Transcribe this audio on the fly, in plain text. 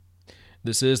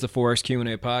This is the Forex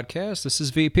Q&A podcast. This is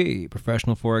VP,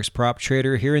 professional Forex prop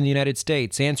trader here in the United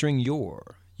States, answering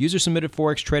your user-submitted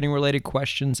Forex trading-related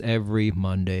questions every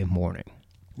Monday morning.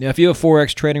 Now, if you have a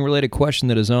Forex trading-related question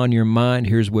that is on your mind,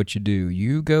 here's what you do.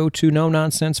 You go to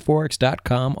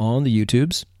NoNonsenseForex.com on the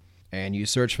YouTubes, and you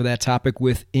search for that topic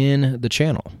within the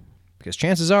channel, because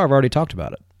chances are I've already talked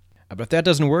about it. But if that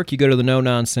doesn't work, you go to the No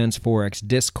Nonsense Forex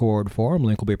Discord forum.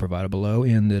 Link will be provided below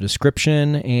in the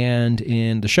description and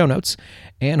in the show notes.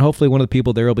 And hopefully one of the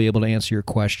people there will be able to answer your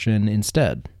question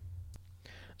instead.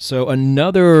 So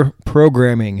another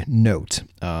programming note.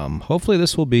 Hopefully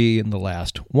this will be in the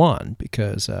last one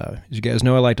because, as you guys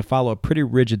know, I like to follow a pretty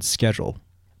rigid schedule.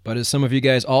 But as some of you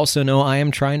guys also know, I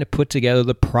am trying to put together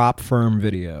the prop firm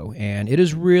video. And it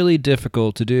is really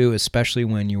difficult to do, especially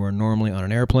when you are normally on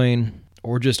an airplane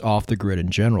or just off the grid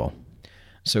in general.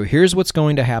 So here's what's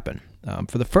going to happen.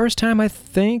 For the first time, I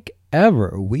think,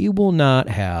 ever, we will not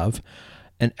have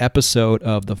an episode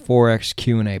of the Forex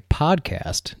Q&A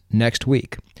podcast next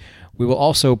week. We will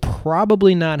also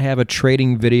probably not have a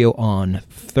trading video on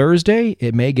Thursday.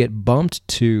 It may get bumped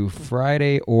to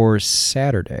Friday or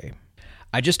Saturday.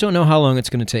 I just don't know how long it's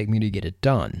going to take me to get it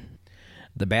done.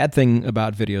 The bad thing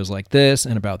about videos like this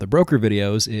and about the broker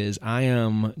videos is I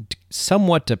am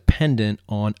somewhat dependent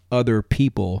on other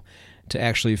people to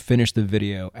actually finish the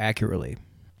video accurately.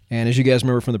 And as you guys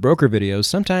remember from the broker videos,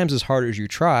 sometimes as hard as you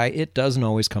try, it doesn't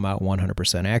always come out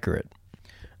 100% accurate.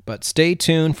 But stay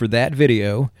tuned for that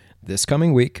video this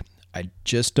coming week. I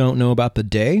just don't know about the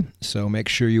day, so make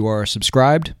sure you are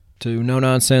subscribed to No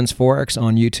Nonsense Forex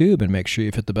on YouTube and make sure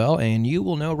you've hit the bell and you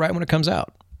will know right when it comes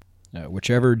out.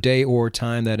 Whichever day or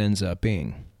time that ends up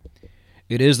being.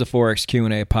 It is the Forex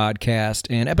Q&A podcast,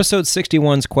 and episode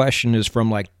 61's question is from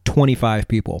like 25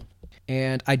 people.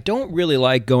 And I don't really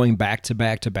like going back to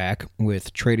back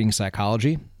with trading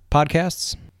psychology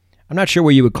podcasts. I'm not sure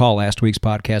what you would call last week's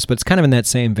podcast, but it's kind of in that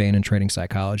same vein in trading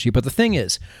psychology. But the thing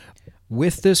is,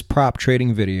 with this prop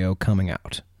trading video coming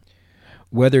out,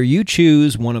 whether you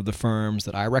choose one of the firms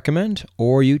that I recommend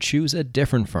or you choose a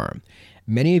different firm,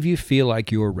 many of you feel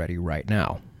like you are ready right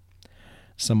now.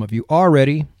 Some of you are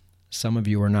ready, some of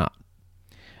you are not.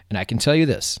 And I can tell you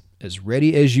this, as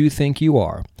ready as you think you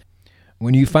are,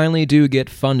 when you finally do get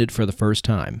funded for the first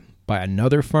time by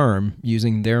another firm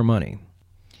using their money,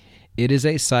 it is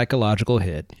a psychological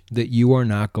hit that you are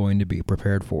not going to be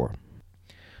prepared for.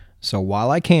 So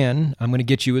while I can, I'm going to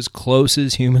get you as close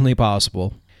as humanly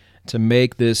possible to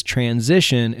make this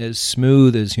transition as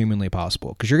smooth as humanly possible,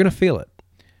 because you're going to feel it.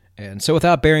 And so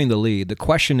without bearing the lead, the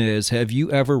question is, have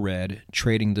you ever read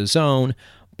Trading the Zone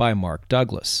by Mark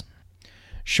Douglas?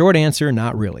 Short answer,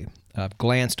 not really. I've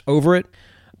glanced over it,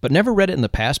 but never read it in the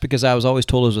past because I was always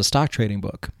told it was a stock trading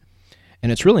book.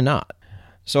 And it's really not.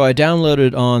 So I downloaded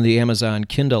it on the Amazon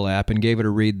Kindle app and gave it a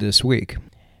read this week.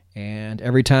 And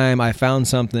every time I found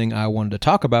something I wanted to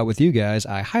talk about with you guys,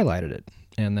 I highlighted it.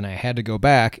 And then I had to go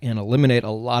back and eliminate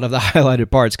a lot of the highlighted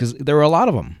parts because there were a lot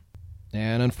of them.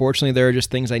 And unfortunately, there are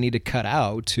just things I need to cut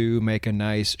out to make a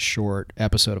nice, short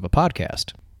episode of a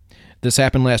podcast. This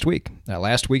happened last week.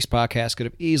 Last week's podcast could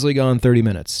have easily gone 30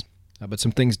 minutes, but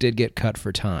some things did get cut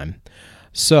for time.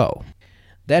 So,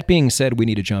 that being said, we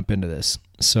need to jump into this.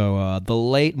 So, the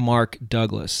late Mark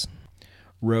Douglas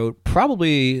wrote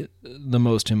probably the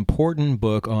most important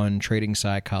book on trading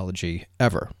psychology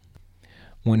ever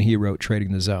when he wrote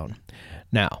Trading the Zone.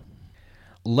 Now,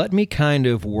 let me kind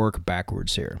of work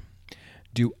backwards here.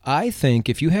 Do I think,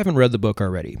 if you haven't read the book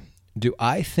already, do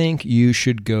I think you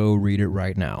should go read it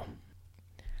right now?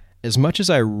 As much as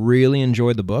I really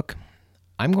enjoyed the book,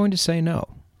 I'm going to say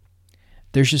no.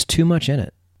 There's just too much in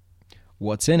it.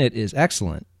 What's in it is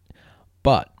excellent,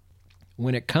 but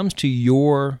when it comes to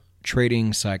your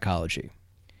trading psychology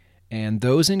and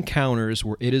those encounters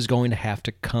where it is going to have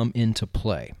to come into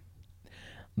play,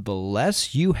 the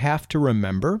less you have to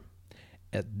remember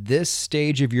at this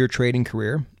stage of your trading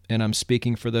career, and I'm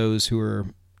speaking for those who are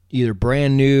either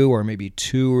brand new or maybe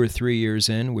 2 or 3 years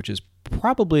in, which is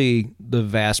probably the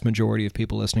vast majority of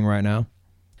people listening right now,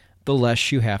 the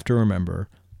less you have to remember,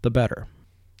 the better.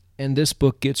 And this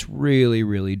book gets really,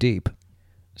 really deep.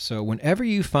 So whenever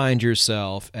you find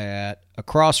yourself at a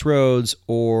crossroads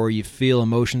or you feel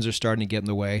emotions are starting to get in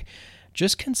the way,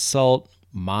 just consult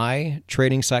my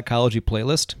trading psychology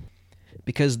playlist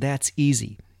because that's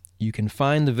easy. You can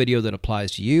find the video that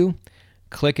applies to you,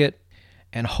 click it,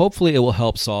 and hopefully it will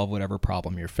help solve whatever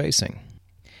problem you're facing.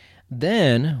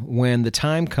 Then, when the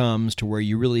time comes to where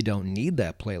you really don't need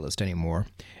that playlist anymore,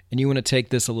 and you want to take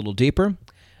this a little deeper,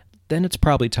 then it's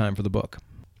probably time for the book.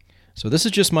 So this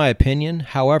is just my opinion.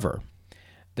 However,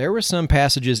 There were some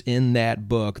passages in that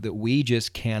book that we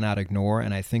just cannot ignore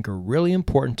and I think are really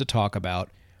important to talk about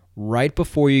right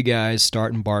before you guys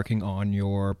start embarking on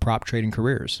your prop trading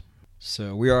careers.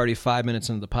 So we're already 5 minutes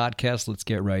into the podcast. Let's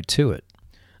get right to it.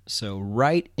 So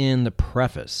right in the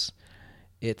preface,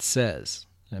 it says,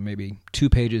 maybe 2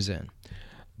 pages in,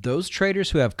 those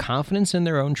traders who have confidence in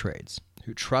their own trades,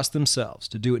 who trust themselves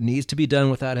to do what needs to be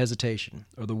done without hesitation,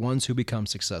 are the ones who become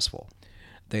successful.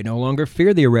 They no longer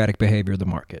fear the erratic behavior of the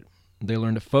market. They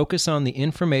learn to focus on the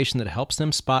information that helps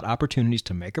them spot opportunities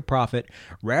to make a profit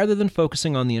rather than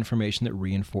focusing on the information that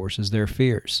reinforces their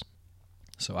fears.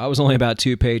 So I was only about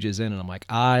 2 pages in, and I'm like,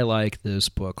 I like this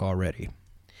book already.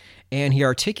 And he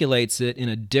articulates it in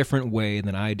a different way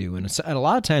than I do, and a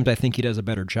lot of times I think he does a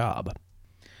better job.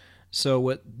 So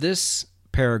what this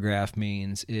paragraph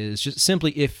means is just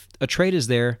simply if a trade is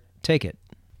there, take it.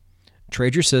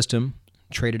 Trade your system,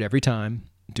 trade it every time,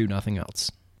 do nothing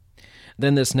else.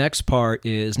 Then this next part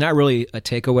is not really a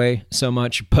takeaway so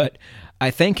much, but I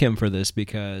thank him for this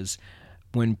because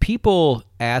when people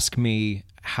ask me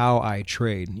how I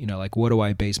trade, like what do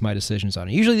I base my decisions on?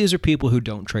 Usually these are people who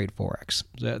don't trade Forex.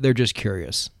 They're just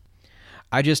curious.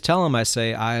 I just tell them, I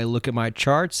say, I look at my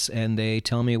charts and they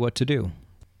tell me what to do.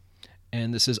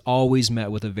 And this is always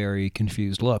met with a very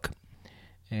confused look.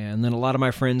 And then a lot of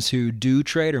my friends who do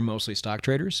trade are mostly stock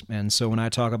traders. And so when I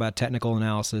talk about technical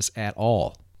analysis at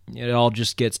all, it all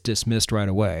just gets dismissed right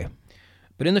away.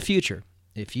 But in the future,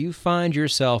 if you find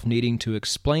yourself needing to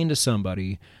explain to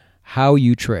somebody how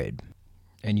you trade,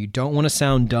 and you don't want to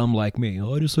sound dumb like me,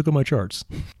 I just look at my charts,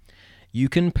 you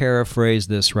can paraphrase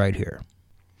this right here.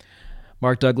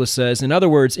 Mark Douglas says, in other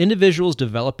words, individuals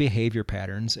develop behavior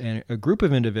patterns, and a group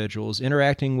of individuals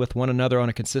interacting with one another on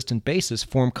a consistent basis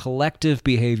form collective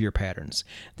behavior patterns.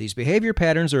 These behavior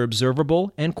patterns are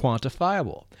observable and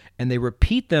quantifiable, and they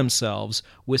repeat themselves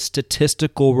with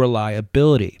statistical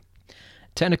reliability.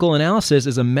 Technical analysis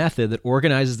is a method that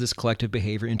organizes this collective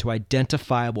behavior into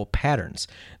identifiable patterns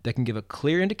that can give a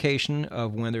clear indication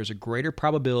of when there's a greater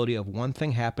probability of one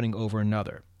thing happening over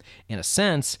another. In a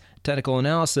sense, technical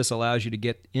analysis allows you to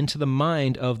get into the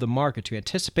mind of the market to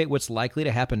anticipate what's likely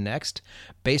to happen next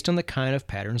based on the kind of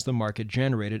patterns the market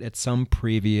generated at some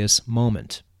previous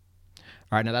moment.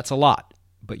 All right, now that's a lot,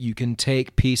 but you can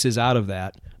take pieces out of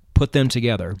that, put them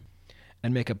together,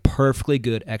 and make a perfectly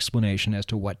good explanation as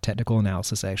to what technical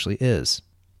analysis actually is.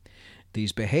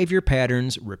 These behavior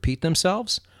patterns repeat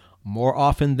themselves more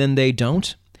often than they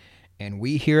don't, and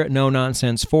we here at No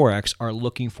Nonsense Forex are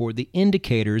looking for the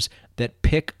indicators that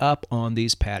pick up on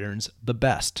these patterns the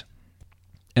best.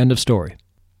 End of story.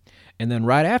 And then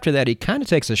right after that, he kind of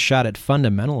takes a shot at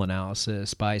fundamental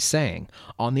analysis by saying,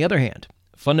 on the other hand,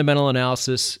 fundamental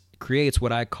analysis creates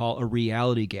what I call a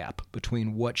reality gap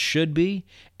between what should be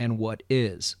and what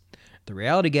is. The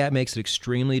reality gap makes it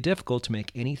extremely difficult to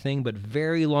make anything but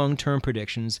very long-term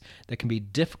predictions that can be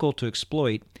difficult to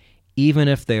exploit, even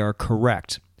if they are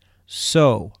correct.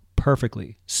 So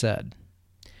perfectly said.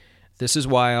 This is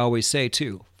why I always say,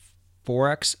 too,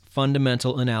 Forex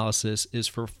fundamental analysis is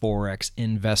for Forex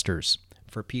investors,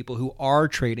 for people who are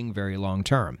trading very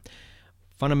long-term.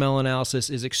 Fundamental analysis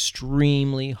is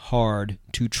extremely hard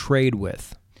to trade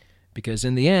with because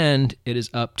in the end, it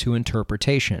is up to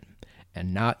interpretation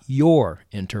and not your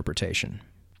interpretation.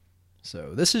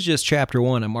 So this is just chapter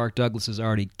 1, and Mark Douglas is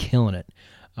already killing it.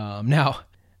 Now,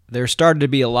 there started to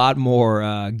be a lot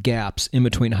more gaps in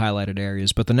between highlighted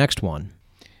areas, but the next one,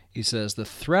 he says, the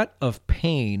threat of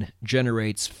pain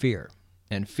generates fear,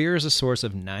 and fear is a source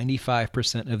of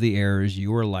 95% of the errors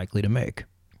you are likely to make.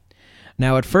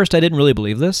 Now, at first, I didn't really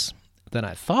believe this. Then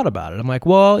I thought about it. I'm like,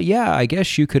 well, yeah, I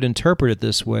guess you could interpret it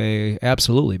this way,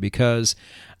 absolutely, because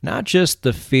not just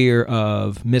the fear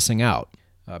of missing out,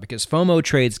 because FOMO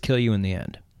trades kill you in the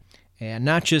end. And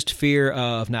not just fear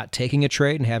of not taking a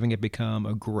trade and having it become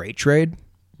a great trade,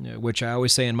 which I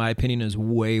always say, in my opinion, is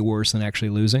way worse than actually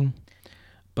losing,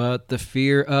 but the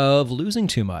fear of losing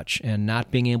too much and not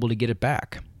being able to get it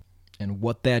back, and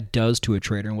what that does to a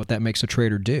trader and what that makes a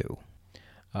trader do.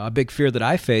 A big fear that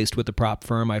I faced with the prop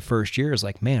firm my first year is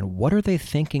like, man, what are they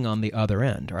thinking on the other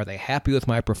end? Are they happy with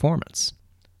my performance?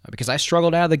 Because I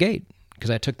struggled out of the gate because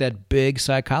I took that big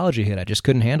psychology hit. I just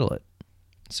couldn't handle it.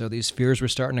 So these fears were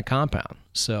starting to compound.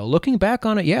 So looking back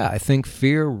on it, yeah, I think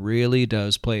fear really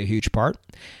does play a huge part.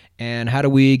 And how do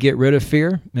we get rid of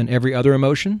fear and every other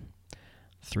emotion?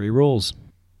 3 rules.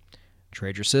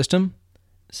 Trade your system,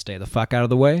 stay the fuck out of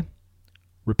the way,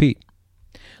 repeat.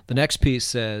 The next piece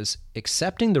says,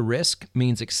 accepting the risk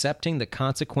means accepting the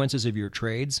consequences of your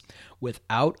trades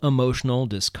without emotional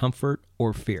discomfort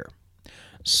or fear.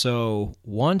 So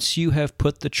once you have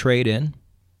put the trade in,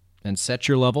 and set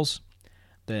your levels,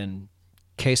 then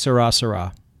que sera,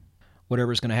 sera.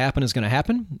 Whatever's going to happen is going to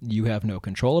happen. You have no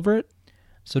control over it.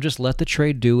 So just let the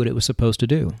trade do what it was supposed to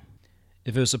do.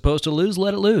 If it was supposed to lose,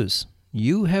 let it lose.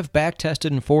 You have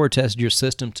back-tested and forward-tested your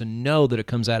system to know that it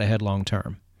comes out ahead long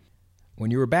term.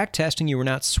 When you were back-testing, you were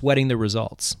not sweating the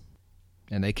results,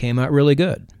 and they came out really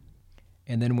good.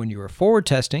 And then when you were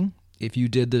forward-testing, if you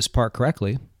did this part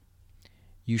correctly,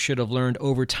 you should have learned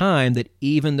over time that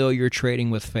even though you're trading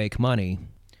with fake money,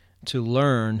 to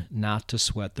learn not to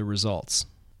sweat the results,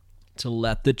 to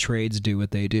let the trades do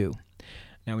what they do.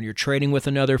 Now, when you're trading with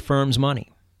another firm's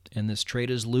money, and this trade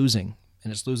is losing,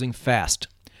 and it's losing fast,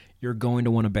 you're going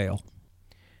to want to bail.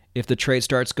 If the trade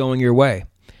starts going your way,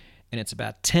 and it's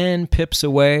about 10 pips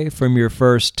away from your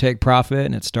first take profit,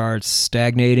 and it starts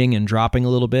stagnating and dropping a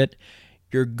little bit,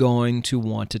 you're going to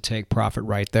want to take profit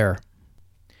right there.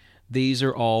 These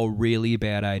are all really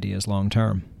bad ideas long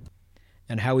term.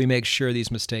 And how we make sure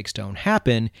these mistakes don't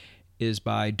happen is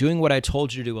by doing what I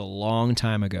told you to do a long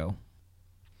time ago.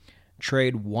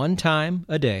 Trade one time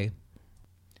a day,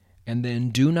 and then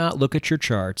do not look at your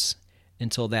charts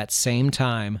until that same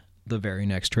time the very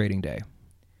next trading day.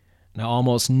 Now,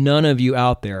 almost none of you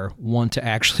out there want to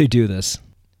actually do this,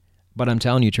 but I'm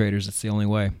telling you, traders, it's the only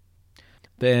way.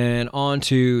 Then on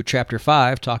to Chapter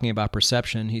 5, talking about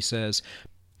perception, he says,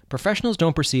 professionals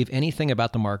don't perceive anything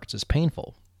about the markets as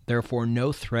painful. Therefore,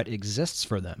 no threat exists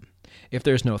for them. If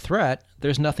there's no threat,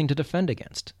 there's nothing to defend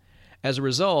against. As a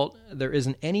result, there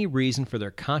isn't any reason for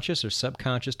their conscious or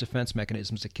subconscious defense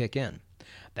mechanisms to kick in.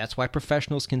 That's why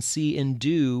professionals can see and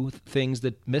do things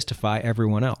that mystify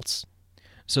everyone else.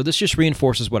 So this just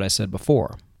reinforces what I said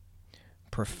before.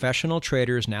 Professional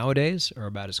traders nowadays are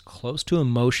about as close to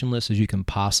emotionless as you can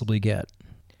possibly get.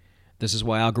 This is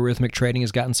why algorithmic trading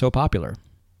has gotten so popular.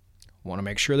 Want to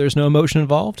make sure there's no emotion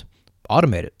involved?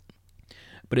 Automate it.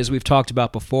 But as we've talked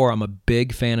about before, I'm a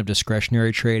big fan of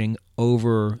discretionary trading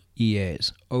over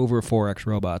EAs, over Forex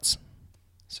robots.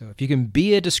 So if you can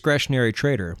be a discretionary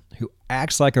trader who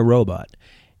acts like a robot,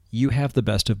 you have the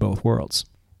best of both worlds.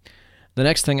 The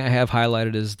next thing I have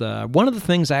highlighted is one of the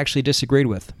things I actually disagreed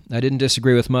with. I didn't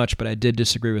disagree with much, but I did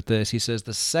disagree with this. He says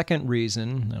the second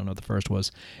reason, I don't know what the first was,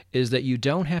 is that you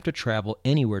don't have to travel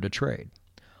anywhere to trade.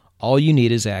 All you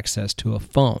need is access to a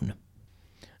phone.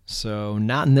 So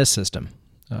not in this system.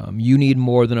 You need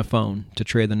more than a phone to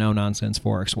trade the no-nonsense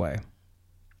Forex way.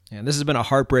 And this has been a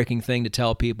heartbreaking thing to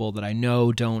tell people that I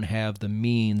know don't have the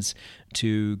means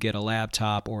to get a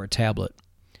laptop or a tablet.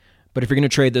 But if you're going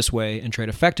to trade this way and trade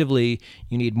effectively,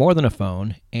 you need more than a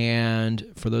phone.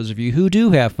 And for those of you who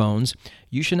do have phones,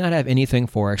 you should not have anything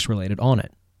Forex related on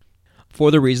it,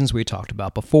 for the reasons we talked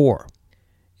about before.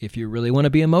 If you really want to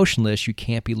be emotionless, you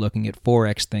can't be looking at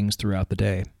Forex things throughout the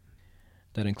day.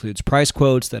 That includes price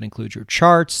quotes, that includes your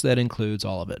charts, that includes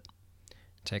all of it.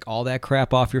 Take all that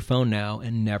crap off your phone now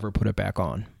and never put it back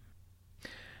on.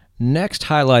 Next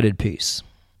highlighted piece.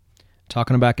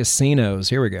 Talking about casinos.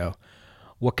 Here we go.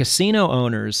 What casino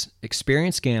owners,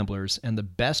 experienced gamblers, and the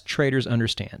best traders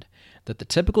understand that the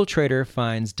typical trader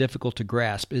finds difficult to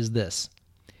grasp is this.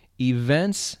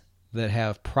 Events that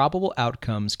have probable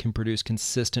outcomes can produce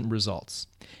consistent results.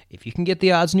 If you can get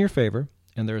the odds in your favor,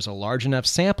 and there's a large enough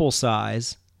sample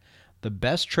size, the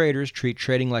best traders treat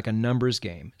trading like a numbers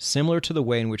game, similar to the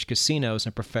way in which casinos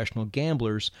and professional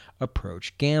gamblers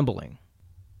approach gambling.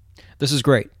 This is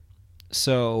great.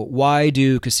 So why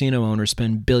do casino owners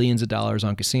spend billions of dollars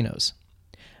on casinos?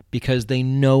 Because they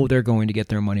know they're going to get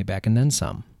their money back and then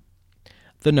some.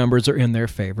 The numbers are in their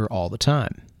favor all the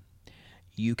time.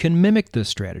 You can mimic this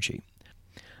strategy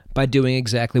by doing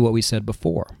exactly what we said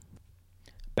before.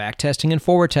 Backtesting and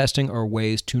forward testing are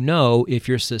ways to know if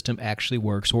your system actually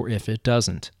works or if it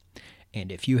doesn't.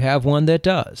 And if you have one that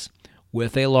does,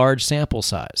 with a large sample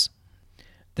size,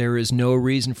 there is no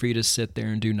reason for you to sit there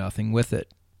and do nothing with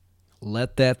it.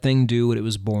 Let that thing do what it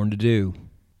was born to do.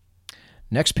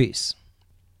 Next piece.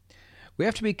 We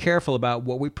have to be careful about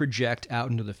what we project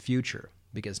out into the future,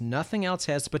 because nothing else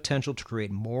has the potential to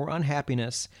create more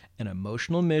unhappiness and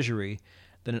emotional misery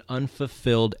than an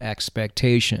unfulfilled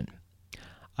expectation.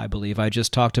 I believe I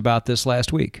just talked about this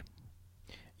last week.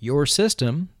 Your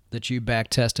system that you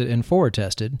back-tested and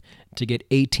forward-tested to get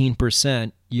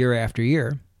 18% year after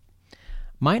year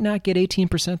might not get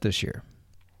 18% this year.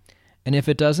 And if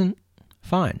it doesn't,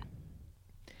 fine.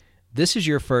 This is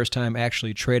your first time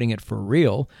actually trading it for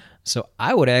real, so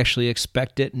I would actually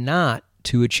expect it not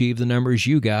to achieve the numbers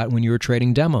you got when you were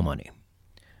trading demo money.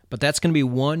 But that's going to be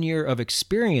 1 year of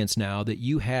experience now that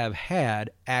you have had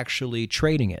actually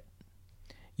trading it.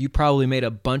 You probably made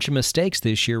a bunch of mistakes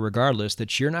this year regardless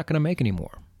that you're not going to make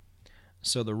anymore.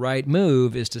 So the right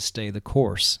move is to stay the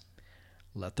course.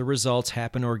 Let the results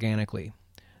happen organically.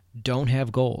 Don't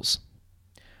have goals.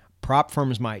 Prop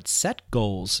firms might set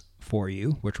goals for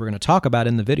you, which we're going to talk about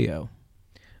in the video,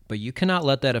 but you cannot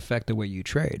let that affect the way you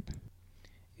trade.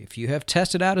 If you have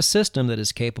tested out a system that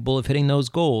is capable of hitting those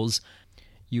goals,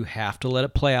 you have to let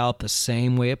it play out the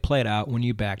same way it played out when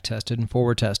you back tested and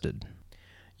forward tested.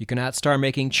 You cannot start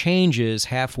making changes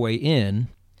halfway in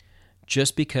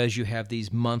just because you have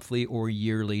these monthly or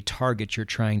yearly targets you're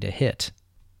trying to hit.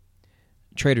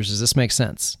 Traders, does this make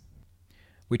sense?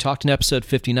 We talked in episode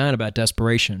 59 about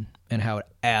desperation and how it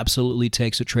absolutely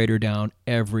takes a trader down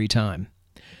every time.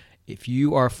 If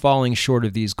you are falling short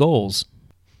of these goals,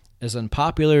 as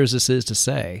unpopular as this is to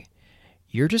say,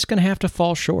 you're just going to have to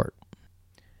fall short.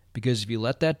 Because if you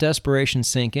let that desperation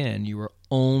sink in, you are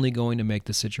only going to make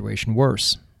the situation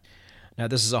worse. Now,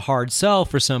 this is a hard sell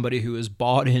for somebody who is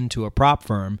bought into a prop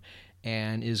firm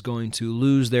and is going to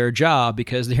lose their job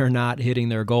because they are not hitting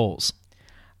their goals.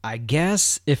 I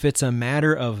guess if it's a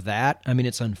matter of that,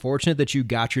 it's unfortunate that you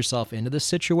got yourself into this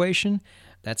situation.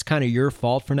 That's kind of your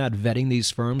fault for not vetting these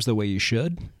firms the way you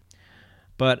should.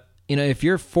 But, if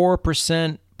you're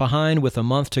 4% behind with a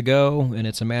month to go and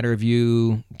it's a matter of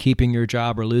you keeping your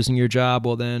job or losing your job,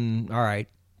 well then, all right,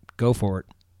 go for it.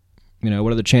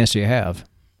 What other chance do you have?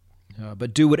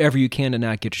 But do whatever you can to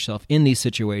not get yourself in these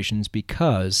situations,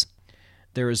 because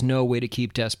there is no way to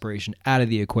keep desperation out of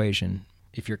the equation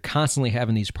if you're constantly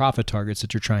having these profit targets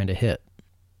that you're trying to hit.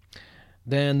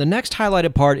 Then the next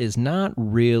highlighted part is not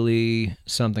really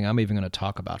something I'm even going to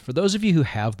talk about. For those of you who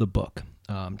have the book,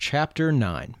 Chapter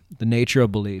 9, The Nature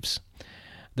of Beliefs,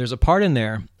 there's a part in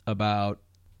there about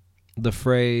the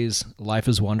phrase, life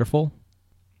is wonderful.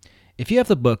 If you have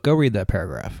the book, go read that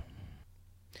paragraph.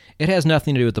 It has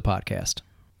nothing to do with the podcast,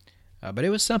 but it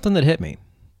was something that hit me.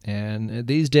 And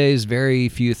these days, very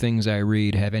few things I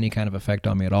read have any kind of effect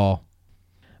on me at all.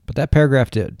 But that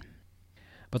paragraph did.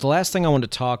 But the last thing I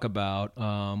wanted to talk about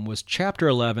was Chapter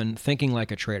 11, Thinking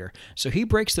Like a Trader. So he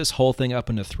breaks this whole thing up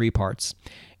into 3 parts.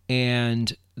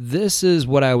 And this is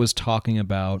what I was talking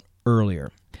about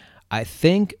earlier. I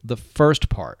think the first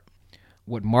part,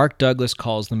 what Mark Douglas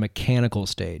calls the mechanical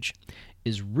stage,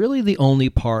 is really the only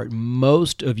part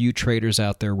most of you traders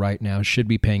out there right now should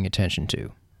be paying attention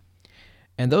to.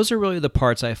 And those are really the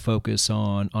parts I focus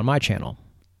on my channel.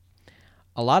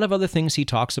 A lot of other things he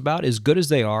talks about, as good as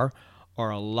they are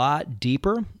a lot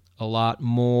deeper, a lot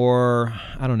more,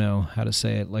 I don't know how to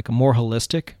say it, like a more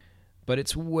holistic, but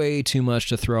it's way too much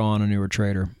to throw on a newer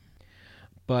trader.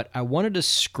 But I wanted to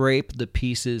scrape the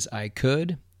pieces I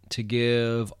could to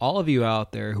give all of you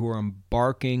out there who are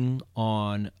embarking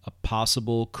on a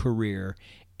possible career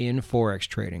in Forex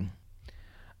trading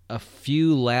a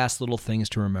few last little things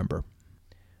to remember.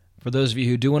 For those of you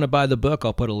who do want to buy the book,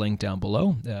 I'll put a link down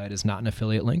below. It is not an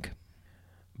affiliate link.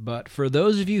 But for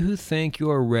those of you who think you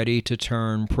are ready to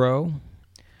turn pro,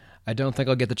 I don't think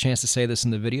I'll get the chance to say this in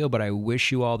the video, but I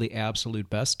wish you all the absolute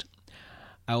best.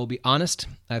 I will be honest,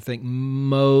 I think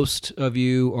most of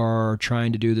you are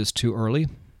trying to do this too early.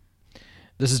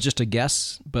 This is just a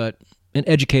guess, but an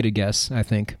educated guess, I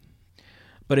think.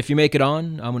 But if you make it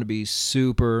on, I'm going to be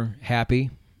super happy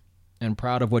and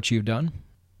proud of what you've done.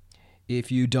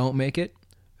 If you don't make it,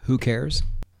 who cares?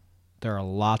 There are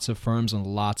lots of firms and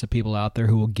lots of people out there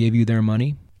who will give you their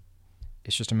money.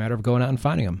 It's just a matter of going out and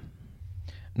finding them.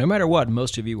 No matter what,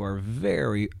 most of you are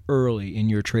very early in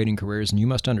your trading careers, and you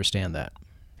must understand that.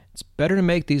 It's better to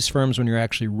make these firms when you're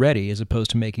actually ready as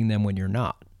opposed to making them when you're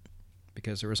not,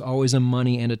 because there is always a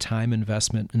money and a time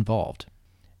investment involved.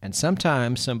 And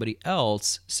sometimes somebody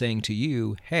else saying to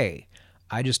you, hey,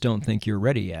 I just don't think you're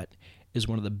ready yet, is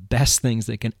one of the best things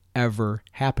that can ever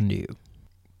happen to you.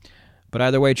 But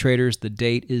either way, traders, the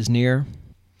date is near.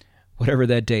 Whatever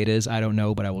that date is, I don't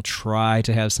know, but I will try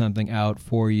to have something out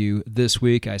for you this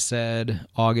week. I said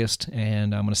August,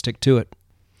 and I'm going to stick to it.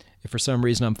 If for some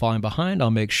reason I'm falling behind, I'll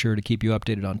make sure to keep you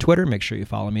updated on Twitter. Make sure you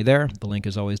follow me there. The link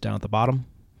is always down at the bottom.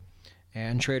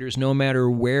 And traders, no matter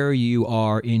where you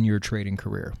are in your trading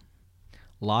career,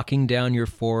 locking down your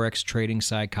Forex trading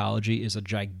psychology is a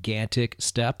gigantic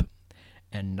step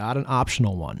and not an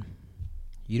optional one.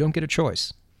 You don't get a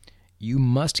choice. You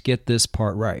must get this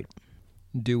part right.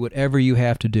 Do whatever you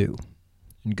have to do,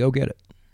 and go get it.